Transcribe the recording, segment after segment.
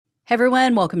Hey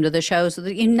everyone, welcome to the show. So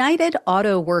the United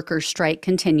Auto Workers strike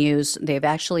continues. They've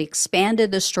actually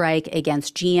expanded the strike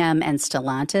against GM and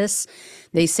Stellantis.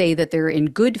 They say that they're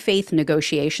in good faith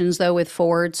negotiations, though, with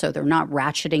Ford, so they're not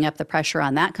ratcheting up the pressure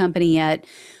on that company yet.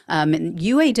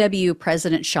 UAW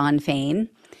President Shawn Fain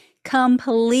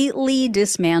completely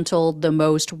dismantled the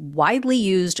most widely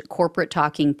used corporate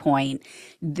talking point.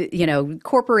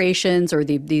 Corporations or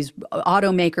these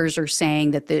automakers are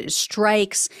saying that the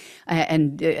strikes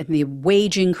and the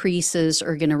wage increases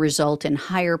are going to result in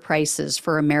higher prices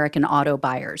for American auto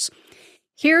buyers.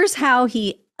 Here's how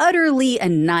he utterly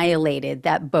annihilated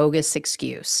that bogus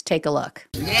excuse. Take a look.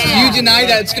 Yeah. So you deny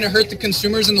that it's going to hurt the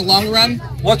consumers in the long run?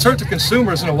 What's hurt the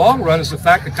consumers in the long run is the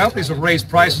fact that companies have raised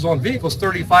prices on vehicles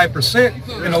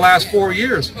 35% in the last 4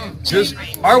 years. Just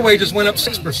our wages went up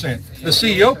 6%. The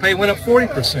CEO pay went up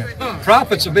 40%.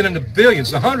 Profits have been in the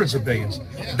billions, the hundreds of billions.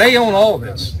 They own all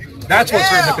this. That's what's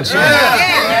hurting the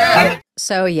consumer.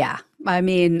 So yeah, I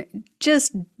mean,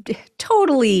 just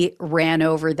totally ran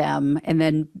over them and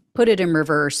then put it in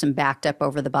reverse and backed up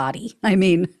over the body. I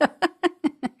mean,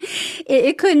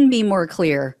 it couldn't be more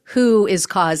clear who is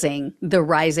causing the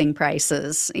rising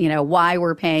prices, why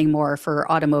we're paying more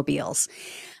for automobiles.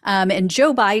 And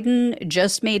Joe Biden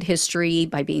just made history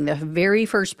by being the very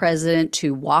first president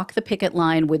to walk the picket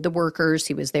line with the workers.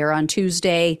 He was there on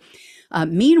Tuesday.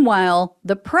 Meanwhile,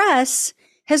 the press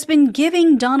has been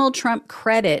giving Donald Trump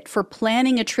credit for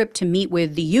planning a trip to meet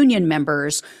with the union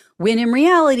members, when in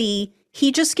reality,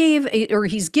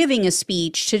 he's giving a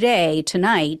speech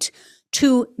tonight,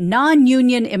 to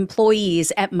non-union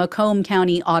employees at Macomb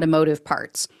County Automotive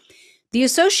Parts. The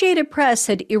Associated Press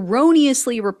had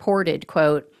erroneously reported,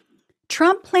 quote,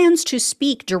 Trump plans to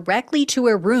speak directly to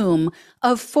a room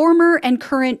of former and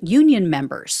current union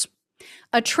members.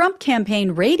 A Trump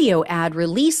campaign radio ad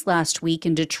released last week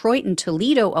in Detroit and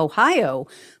Toledo, Ohio,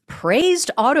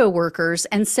 praised auto workers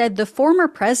and said the former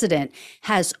president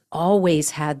has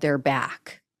always had their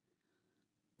back.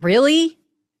 Really?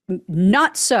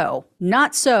 Not so.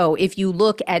 Not so if you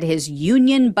look at his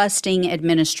union-busting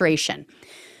administration.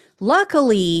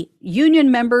 Luckily, union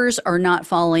members are not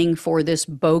falling for this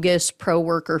bogus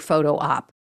pro-worker photo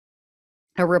op.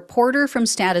 A reporter from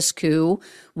Status Quo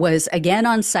was again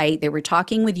on site. They were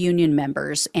talking with union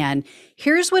members, and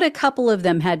here's what a couple of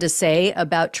them had to say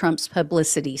about Trump's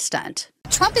publicity stunt.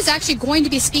 Trump is actually going to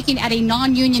be speaking at a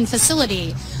non-union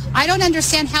facility. I don't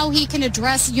understand how he can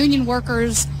address union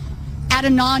workers at a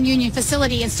non-union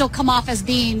facility and still come off as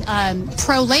being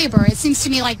pro-labor. It seems to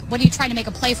me like, what are you trying to make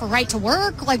a play for right to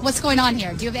work? Like, what's going on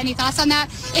here? Do you have any thoughts on that?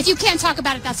 If you can't talk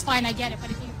about it, that's fine. I get it.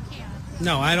 But if you can.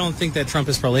 No, I don't think that Trump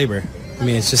is pro-labor. I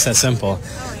mean, it's just that simple.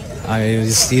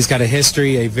 He's got a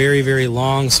history, a very, very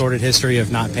long, sordid history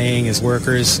of not paying his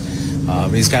workers.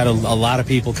 He's got a lot of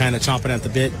people kind of chomping at the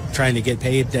bit, trying to get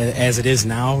paid as it is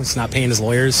now. It's not paying his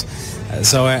lawyers.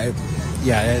 As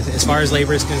far as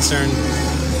labor is concerned,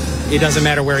 it doesn't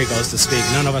matter where he goes to speak.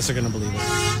 None of us are going to believe it.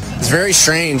 It's very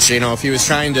strange, if he was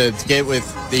trying to get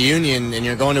with the union and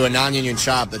you're going to a non-union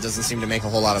shop, that doesn't seem to make a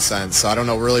whole lot of sense. So I don't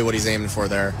know really what he's aiming for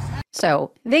there.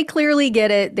 So they clearly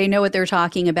get it. They know what they're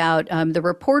talking about. The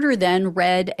reporter then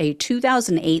read a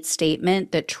 2008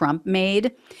 statement that Trump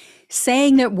made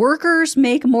saying that workers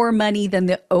make more money than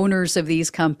the owners of these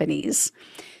companies.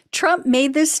 Trump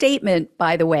made this statement,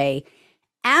 by the way,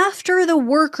 after the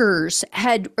workers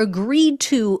had agreed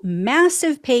to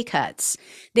massive pay cuts.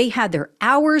 They had their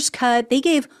hours cut. They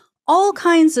gave all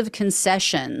kinds of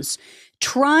concessions,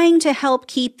 trying to help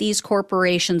keep these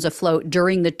corporations afloat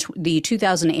during the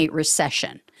 2008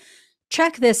 recession.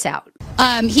 Check this out.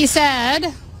 He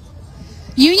said,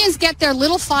 unions get their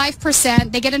little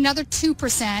 5%, they get another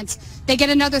 2%, they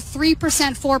get another 3%,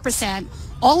 4%.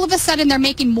 All of a sudden, they're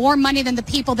making more money than the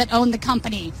people that own the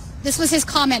company. This was his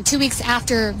comment 2 weeks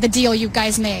after the deal you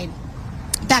guys made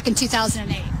back in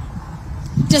 2008.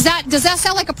 Does that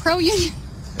sound like a pro-union?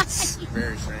 It's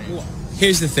very strange. Well,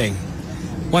 here's the thing.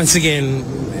 Once again,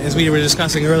 as we were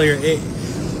discussing earlier,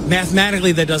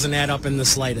 mathematically that doesn't add up in the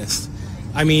slightest.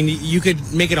 I mean, you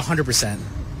could make it 100%, 200%,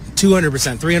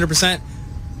 300%.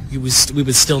 We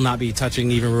would still not be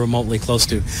touching even remotely close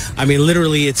to. I mean,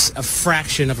 literally, it's a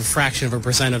fraction of a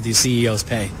percent of these CEOs'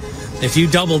 pay. If you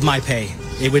doubled my pay,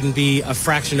 it wouldn't be a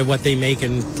fraction of what they make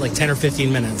in like 10 or 15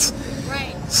 minutes.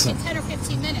 Right, in 10 or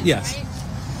 15 minutes, yes. Right?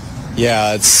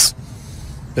 Yeah, it's a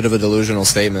bit of a delusional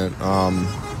statement.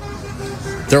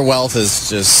 Their wealth is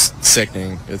just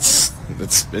sickening. It's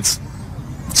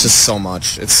just so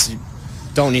much. You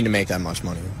don't need to make that much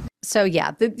money. So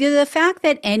yeah, the fact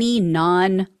that any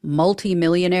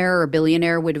non-multimillionaire or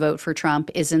billionaire would vote for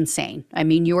Trump is insane. I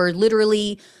mean, you are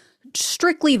literally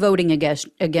strictly voting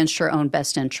against your own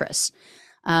best interests.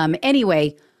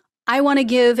 Anyway, I want to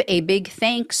give a big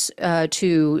thanks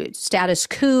to Status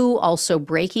Coup, also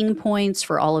Breaking Points,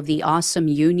 for all of the awesome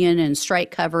union and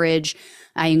strike coverage.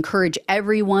 I encourage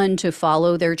everyone to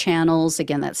follow their channels.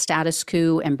 Again, that's Status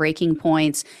Coup and Breaking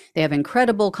Points. They have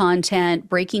incredible content.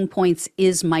 Breaking Points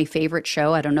is my favorite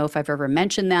show. I don't know if I've ever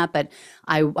mentioned that, but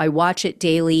I watch it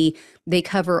daily. They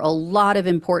cover a lot of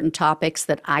important topics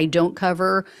that I don't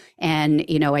cover. And,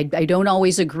 I don't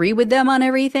always agree with them on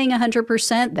everything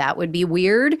 100%. That would be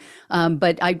weird.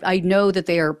 But I know that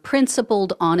they are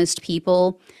principled, honest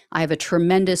people. I have a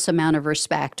tremendous amount of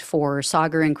respect for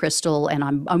Sagar and Crystal. And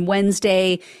on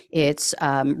Wednesday, it's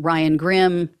Ryan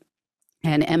Grimm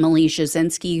and Emily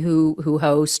Jasinski who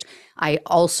host. I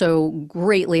also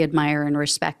greatly admire and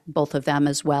respect both of them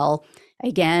as well.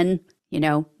 Again,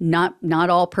 not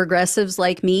all progressives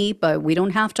like me, but we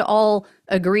don't have to all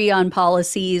agree on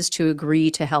policies to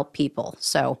agree to help people.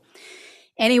 So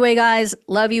anyway, guys,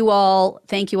 love you all.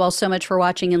 Thank you all so much for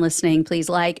watching and listening. Please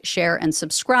like, share, and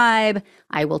subscribe.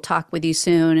 I will talk with you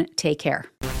soon. Take care.